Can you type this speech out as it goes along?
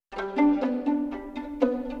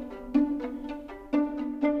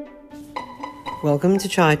Welcome to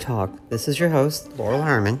Chai Talk. This is your host, Laurel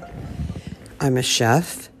Harmon. I'm a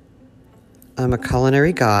chef. I'm a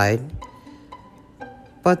culinary guide.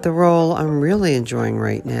 But the role I'm really enjoying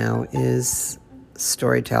right now is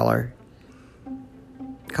storyteller.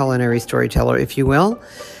 Culinary storyteller, if you will.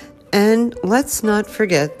 And let's not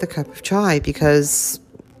forget the cup of chai, because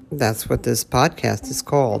that's what this podcast is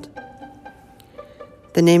called.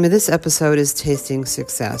 The name of this episode is Tasting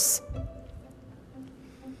Success.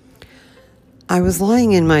 I was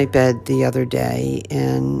lying in my bed the other day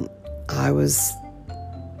and I was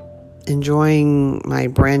enjoying my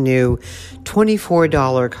brand new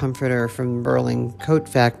 $24 comforter from Burling Coat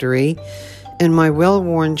Factory and my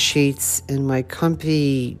well-worn sheets and my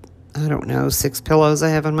comfy, 6 pillows I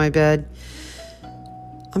have on my bed.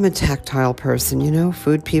 I'm a tactile person,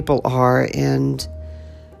 food people are, and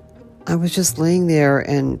I was just laying there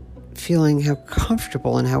and feeling how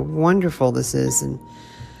comfortable and how wonderful this is, and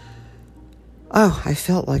I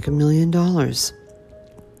felt like $1 million.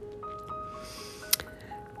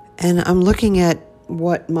 And I'm looking at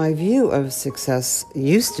what my view of success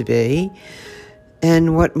used to be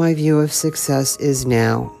and what my view of success is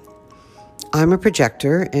now. I'm a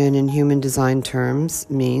projector, and in human design terms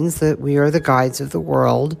means that we are the guides of the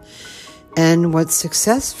world. And what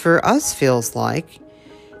success for us feels like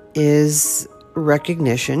is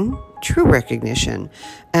recognition, true recognition,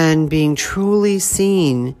 and being truly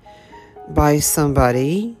seen by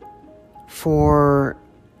somebody for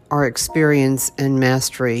our experience and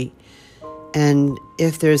mastery. And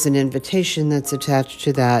if there's an invitation that's attached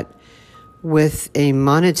to that with a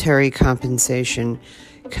monetary compensation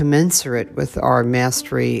commensurate with our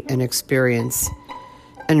mastery and experience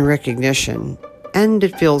and recognition, and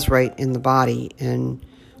it feels right in the body, and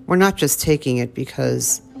we're not just taking it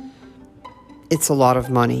because it's a lot of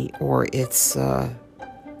money or it's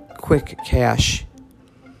quick cash,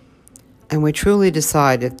 and we truly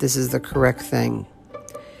decide if this is the correct thing,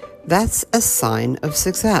 that's a sign of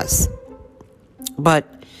success. But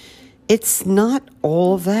it's not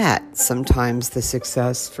all that. Sometimes the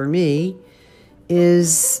success for me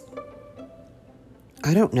is,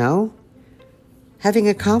 having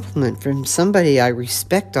a compliment from somebody I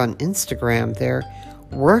respect on Instagram. Their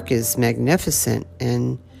work is magnificent,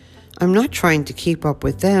 and I'm not trying to keep up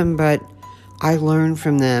with them, but I learn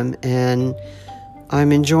from them, and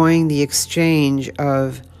I'm enjoying the exchange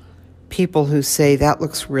of people who say, that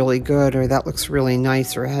looks really good, or that looks really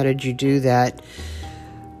nice, or how did you do that?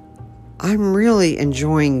 I'm really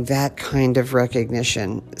enjoying that kind of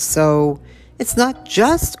recognition. So it's not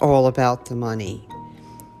just all about the money.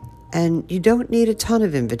 And you don't need a ton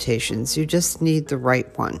of invitations. You just need the right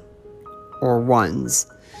one or ones.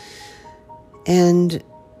 And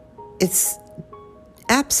it's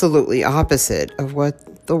absolutely opposite of what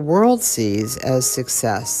the world sees as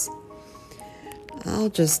success. I'll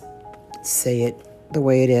just say it the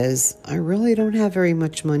way it is. I really don't have very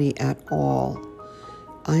much money at all.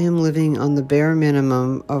 I am living on the bare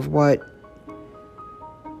minimum of what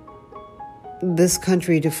this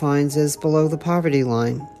country defines as below the poverty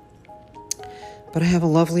line. But I have a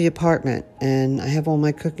lovely apartment, and I have all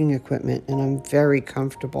my cooking equipment, and I'm very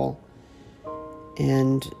comfortable.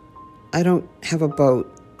 And I don't have a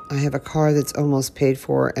boat. I have a car that's almost paid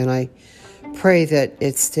for, and I pray that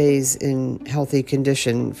it stays in healthy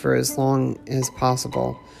condition for as long as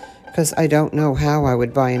possible, because I don't know how I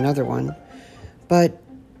would buy another one. But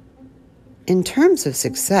in terms of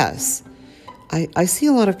success, I see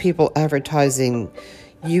a lot of people advertising,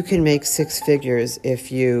 you can make 6 figures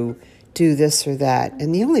if you do this or that.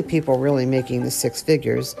 And the only people really making the 6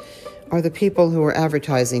 figures are the people who are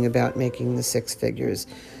advertising about making the 6 figures.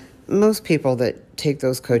 Most people that take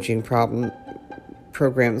those coaching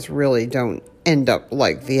programs really don't end up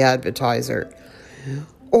like the advertiser.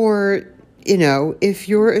 Or, if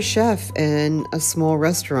you're a chef in a small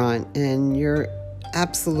restaurant and you're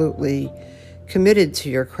absolutely committed to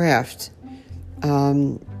your craft,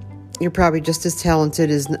 you're probably just as talented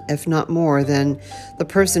as, if not more, than the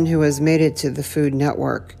person who has made it to the Food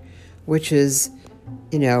Network, which is,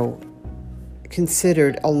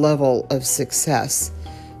 considered a level of success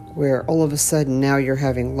where all of a sudden now you're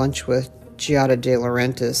having lunch with Giada De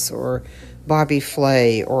Laurentiis or Bobby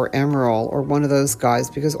Flay or Emerald or one of those guys,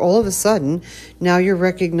 because all of a sudden now you're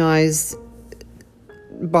recognized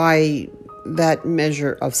by that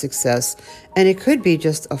measure of success. And it could be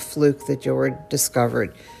just a fluke that you were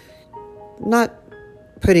discovered. Not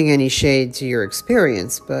putting any shade to your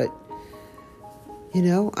experience, but,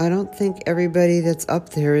 I don't think everybody that's up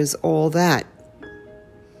there is all that.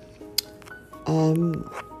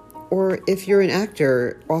 Or if you're an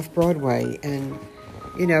actor off Broadway and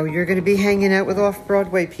you're going to be hanging out with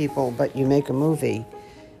off-Broadway people, but you make a movie,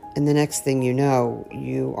 and the next thing you know,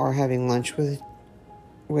 you are having lunch with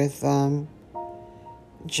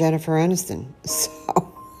Jennifer Aniston.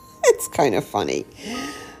 So it's kind of funny.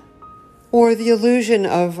 Or the illusion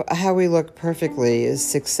of how we look perfectly is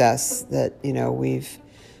success, that, we've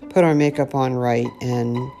put our makeup on right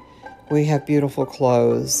and we have beautiful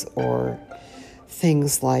clothes, or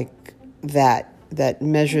things like that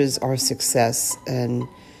measures our success. And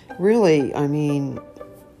really, I mean,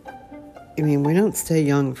 we don't stay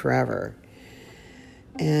young forever.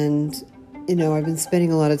 And, I've been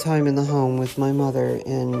spending a lot of time in the home with my mother,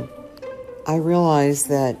 and I realize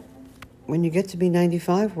that when you get to be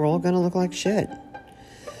 95, we're all going to look like shit.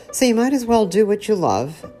 So you might as well do what you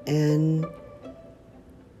love and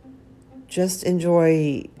just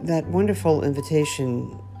enjoy that wonderful invitation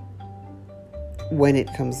when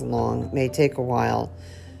it comes along. It may take a while,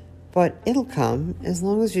 but it'll come as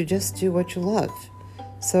long as you just do what you love.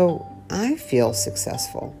 So I feel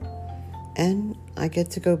successful, and I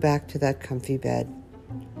get to go back to that comfy bed.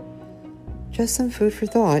 Just some food for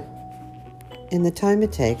thought in the time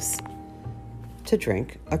it takes to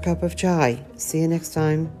drink a cup of chai. See you next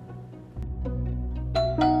time.